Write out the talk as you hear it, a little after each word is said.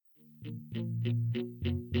Welcome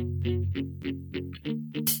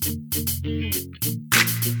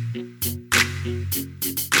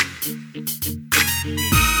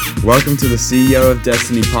to the CEO of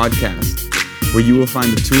Destiny podcast, where you will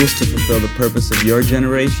find the tools to fulfill the purpose of your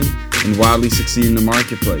generation and wildly succeed in the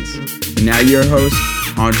marketplace. And now your host,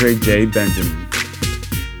 Andre J. Benjamin.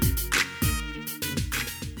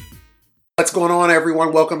 What's going on,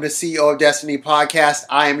 everyone? Welcome to CEO of Destiny podcast.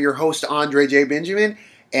 I am your host, Andre J. Benjamin,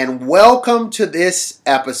 and welcome to this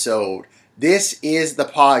episode. This is the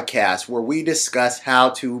podcast where we discuss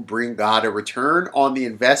how to bring God a return on the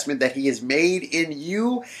investment that He has made in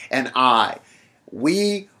you and I.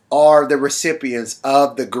 We are the recipients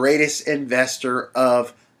of the greatest investor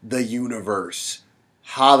of the universe.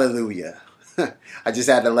 Hallelujah. I just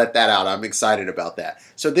had to let that out. I'm excited about that.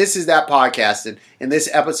 So this is that podcast, and in this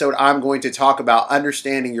episode, I'm going to talk about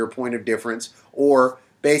understanding your point of difference, or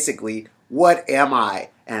basically, what am I,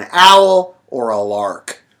 an owl or a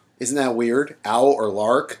lark? Isn't that weird? Owl or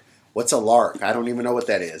lark? What's a lark? I don't even know what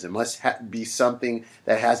that is. It must be something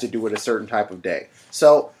that has to do with a certain type of day.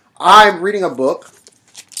 So I'm reading a book,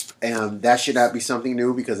 and that should not be something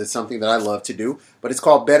new because it's something that I love to do. But it's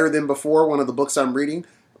called Better Than Before, one of the books I'm reading,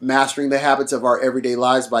 Mastering the Habits of Our Everyday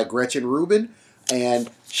Lives by Gretchen Rubin. And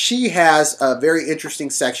she has a very interesting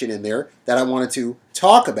section in there that I wanted to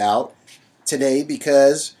talk about today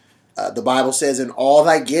because the Bible says, in all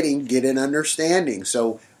thy getting, get an understanding.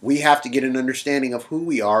 So we have to get an understanding of who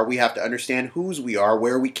we are. We have to understand whose we are,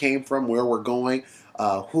 where we came from, where we're going,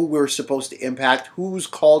 who we're supposed to impact, who's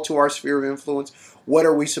called to our sphere of influence, what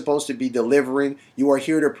are we supposed to be delivering. You are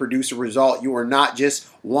here to produce a result. You are not just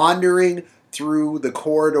wandering through the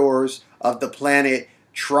corridors of the planet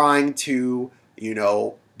trying to,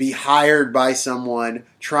 be hired by someone,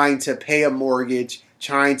 trying to pay a mortgage,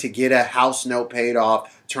 trying to get a house note paid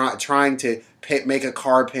off, trying to make a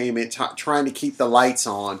car payment, trying to keep the lights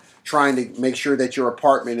on, trying to make sure that your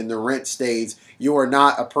apartment and the rent stays. You are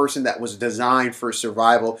not a person that was designed for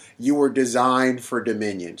survival. You were designed for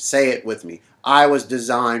dominion. Say it with me. I was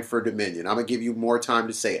designed for dominion. I'm going to give you more time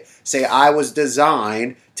to say it. Say, I was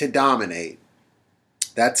designed to dominate.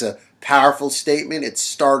 That's a powerful statement. It's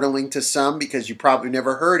startling to some because you probably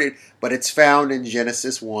never heard it, but it's found in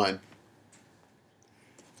Genesis 1.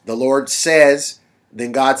 The Lord says,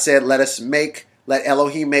 then God said, let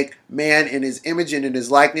Elohim make man in his image and in his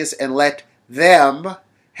likeness, and let them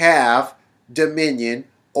have dominion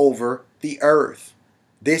over the earth.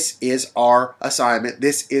 This is our assignment.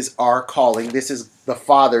 This is our calling. This is the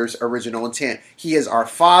Father's original intent. He is our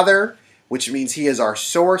Father, which means He is our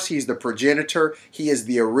source. He's the progenitor. He is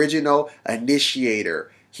the original initiator.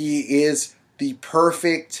 He is the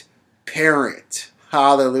perfect parent.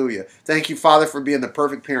 Hallelujah. Thank you, Father, for being the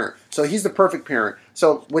perfect parent. So He's the perfect parent.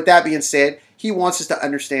 So with that being said, He wants us to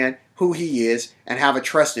understand who He is and have a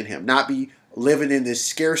trust in Him, not be living in this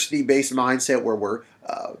scarcity-based mindset where we're,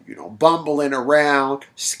 bumbling around,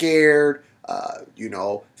 scared,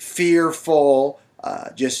 fearful,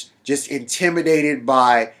 just intimidated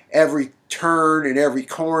by every turn and every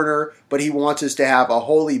corner. But He wants us to have a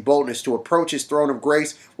holy boldness to approach His throne of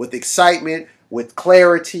grace with excitement, with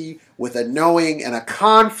clarity, with a knowing and a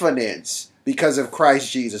confidence because of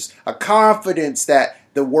Christ Jesus. A confidence that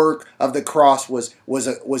the work of the cross was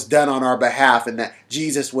done on our behalf, and that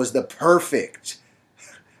Jesus was the perfect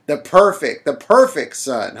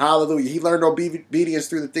Son. Hallelujah. He learned obedience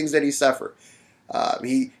through the things that He suffered.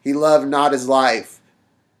 He loved not His life.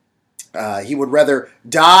 He would rather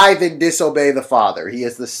die than disobey the Father. He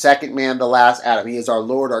is the second man, the last Adam. He is our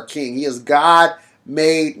Lord, our King. He is God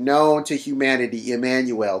made known to humanity,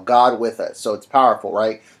 Emmanuel, God with us. So it's powerful,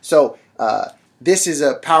 right? So this is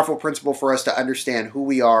a powerful principle for us to understand who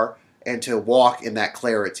we are and to walk in that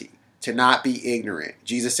clarity, to not be ignorant.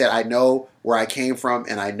 Jesus said, I know where I came from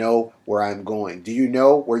and I know where I'm going. Do you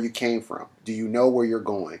know where you came from? Do you know where you're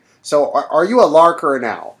going? So are you a lark or an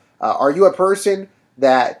owl? Are you a person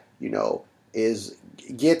that,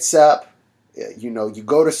 gets up, you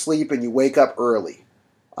go to sleep and you wake up early?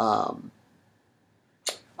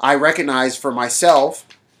 I recognize for myself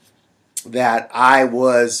that I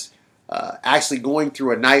was actually going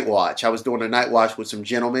through a night watch. I was doing a night watch with some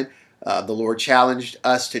gentlemen. The Lord challenged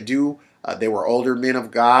us to do. They were older men of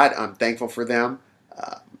God. I'm thankful for them.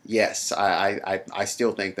 Yes, I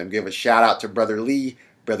still thank them. Give a shout out to Brother Lee,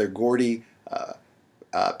 Brother Gordy,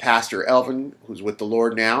 Pastor Elvin, who's with the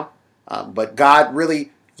Lord now. But God really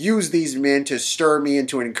used these men to stir me and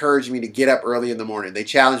to encourage me to get up early in the morning. They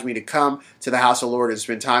challenged me to come to the house of the Lord and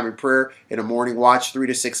spend time in prayer in a morning watch, 3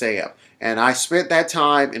 to 6 a.m. And I spent that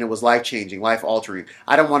time, and it was life-changing, life-altering.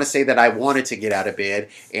 I don't want to say that I wanted to get out of bed,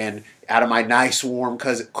 and out of my nice, warm,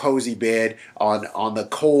 cozy bed on the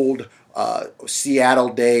cold Seattle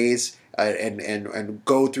days. And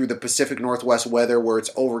go through the Pacific Northwest weather where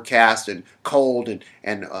it's overcast and cold,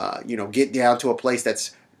 and get down to a place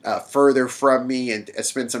that's further from me, and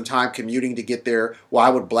spend some time commuting to get there. Well, I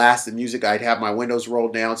would blast the music. I'd have my windows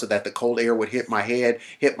rolled down so that the cold air would hit my head,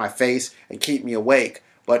 hit my face, and keep me awake.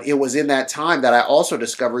 But it was in that time that I also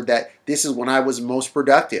discovered that this is when I was most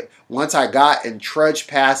productive. Once I got and trudged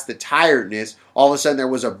past the tiredness, all of a sudden there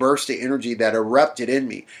was a burst of energy that erupted in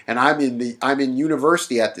me. And I'm in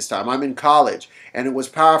university at this time. I'm in college. And it was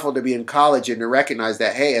powerful to be in college and to recognize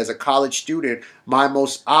that, hey, as a college student, my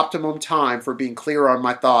most optimum time for being clear on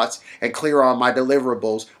my thoughts and clear on my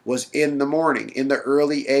deliverables was in the morning, in the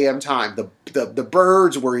early AM time. The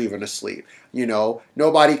birds were even asleep.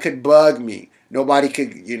 Nobody could bug me. Nobody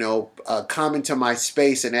could, come into my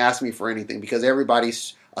space and ask me for anything because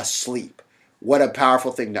everybody's asleep. What a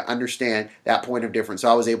powerful thing to understand that point of difference. So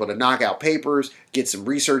I was able to knock out papers, get some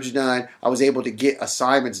research done. I was able to get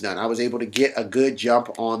assignments done. I was able to get a good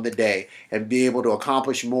jump on the day and be able to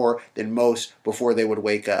accomplish more than most before they would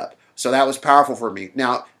wake up. So that was powerful for me.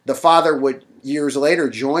 Now, the father would years later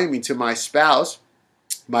join me to my spouse,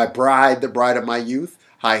 my bride, the bride of my youth.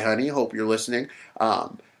 Hi, honey. Hope you're listening.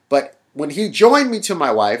 But when he joined me to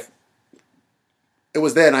my wife, it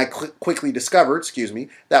was then I quickly discovered,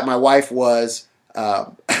 that my wife was,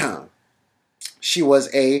 she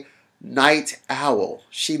was a night owl.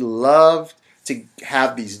 She loved to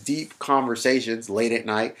have these deep conversations late at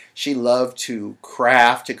night. She loved to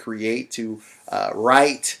craft, to create, to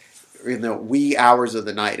write in the wee hours of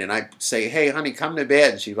the night. And I'd say, hey, honey, come to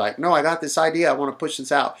bed. And she'd be like, no, I got this idea. I want to push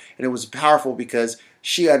this out. And it was powerful because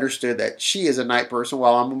she understood that she is a night person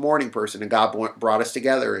while I'm a morning person, and God brought us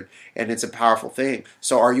together, and it's a powerful thing.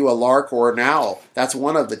 So are you a lark or an owl? That's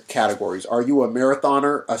one of the categories. Are you a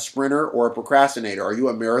marathoner, a sprinter, or a procrastinator? Are you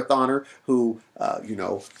a marathoner who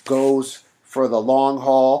goes for the long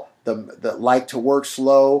haul, the like to work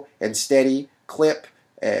slow and steady, clip,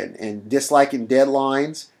 and disliking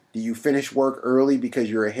deadlines? Do you finish work early because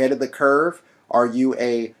you're ahead of the curve? Are you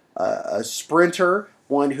a sprinter,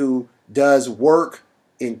 one who does work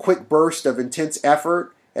in quick bursts of intense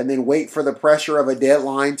effort and then wait for the pressure of a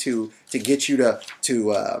deadline to get you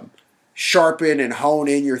to sharpen and hone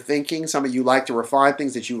in your thinking? Some of you like to refine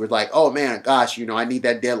things that you would like, oh man, gosh, I need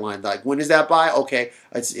that deadline. Like, when is that by? Okay,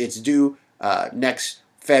 it's due next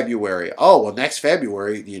February. Oh, well, next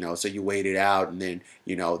February, so you wait it out, and then,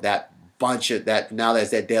 that bunch of that, now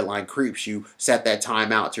as that deadline creeps, you set that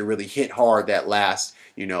time out to really hit hard that last,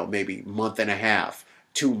 maybe month and a half,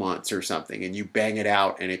 2 months or something, and you bang it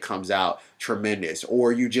out and it comes out tremendous.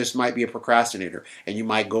 Or you just might be a procrastinator and you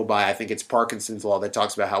might go by, I think it's Parkinson's law that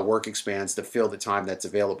talks about how work expands to fill the time that's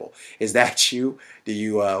available. Is that you? Do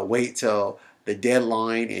you wait till the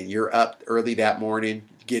deadline and you're up early that morning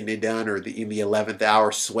getting it done, or in the 11th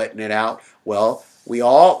hour sweating it out? Well, we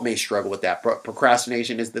all may struggle with that.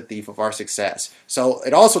 Procrastination is the thief of our success. So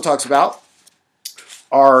it also talks about,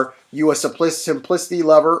 are you a simplicity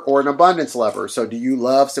lover or an abundance lover? So do you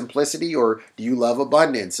love simplicity or do you love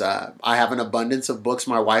abundance? I have an abundance of books.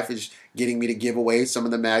 My wife is getting me to give away some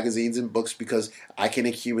of the magazines and books because I can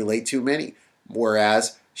accumulate too many.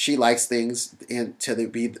 Whereas she likes things to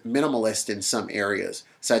be minimalist in some areas,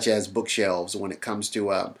 such as bookshelves, when it comes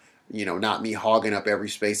to, not me hogging up every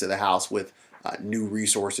space of the house with new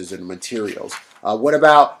resources and materials. What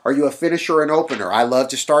about, are you a finisher or an opener? I love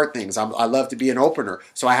to start things. I love to be an opener.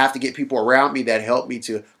 So I have to get people around me that help me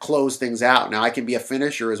to close things out. Now, I can be a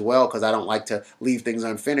finisher as well because I don't like to leave things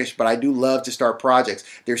unfinished, but I do love to start projects.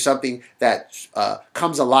 There's something that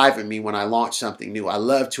comes alive in me when I launch something new. I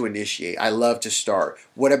love to initiate. I love to start.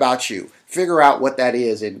 What about you? Figure out what that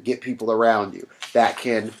is and get people around you that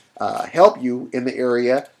can help you in the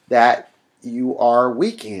area that you are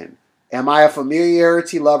weak in. Am I a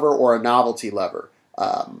familiarity lover or a novelty lover?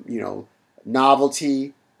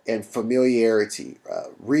 Novelty and familiarity.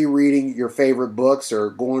 Rereading your favorite books, or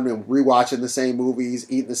going and rewatching the same movies,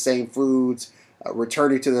 eating the same foods,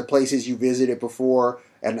 returning to the places you visited before.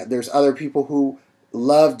 And there's other people who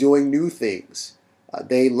love doing new things.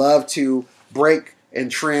 They love to break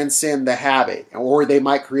and transcend the habit, or they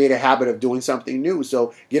might create a habit of doing something new.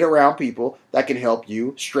 So get around people that can help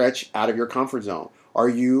you stretch out of your comfort zone. Are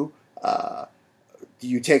you do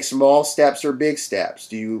you take small steps or big steps?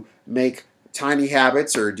 Do you make tiny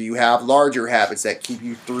habits, or do you have larger habits that keep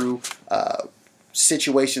you through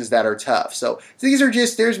situations that are tough? So these are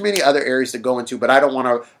there's many other areas to go into, but I don't want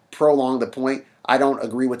to prolong the point. I don't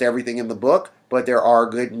agree with everything in the book, but there are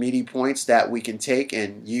good meaty points that we can take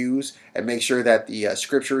and use and make sure that the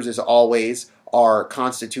scriptures is always our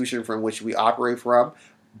constitution from which we operate from,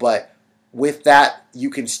 but with that, you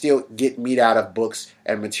can still get meat out of books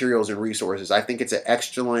and materials and resources. I think it's an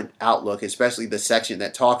excellent outlook, especially the section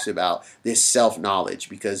that talks about this self-knowledge,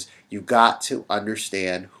 because you've got to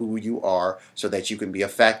understand who you are so that you can be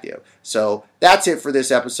effective. So that's it for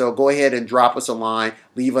this episode. Go ahead and drop us a line.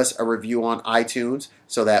 Leave us a review on iTunes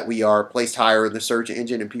so that we are placed higher in the search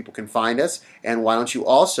engine and people can find us. And why don't you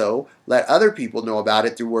also let other people know about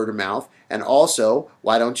it through word of mouth? And also,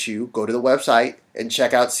 why don't you go to the website and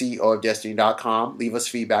check out ceoofdestiny.com. Leave us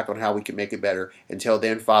feedback on how we can make it better. Until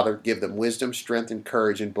then, Father, give them wisdom, strength, and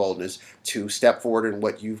courage and boldness to step forward in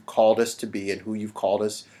what you've called us to be and who you've called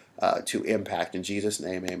us to impact. In Jesus'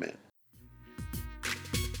 name, amen.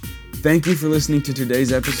 Thank you for listening to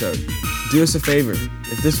today's episode. Do us a favor.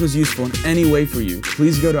 If this was useful in any way for you,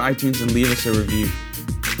 please go to iTunes and leave us a review.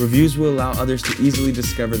 Reviews will allow others to easily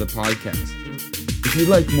discover the podcast. If you'd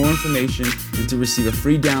like more information and to receive a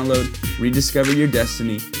free download, Rediscover Your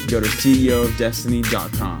Destiny, go to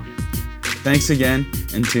ceoofdestiny.com. Thanks again,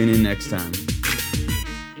 and tune in next time.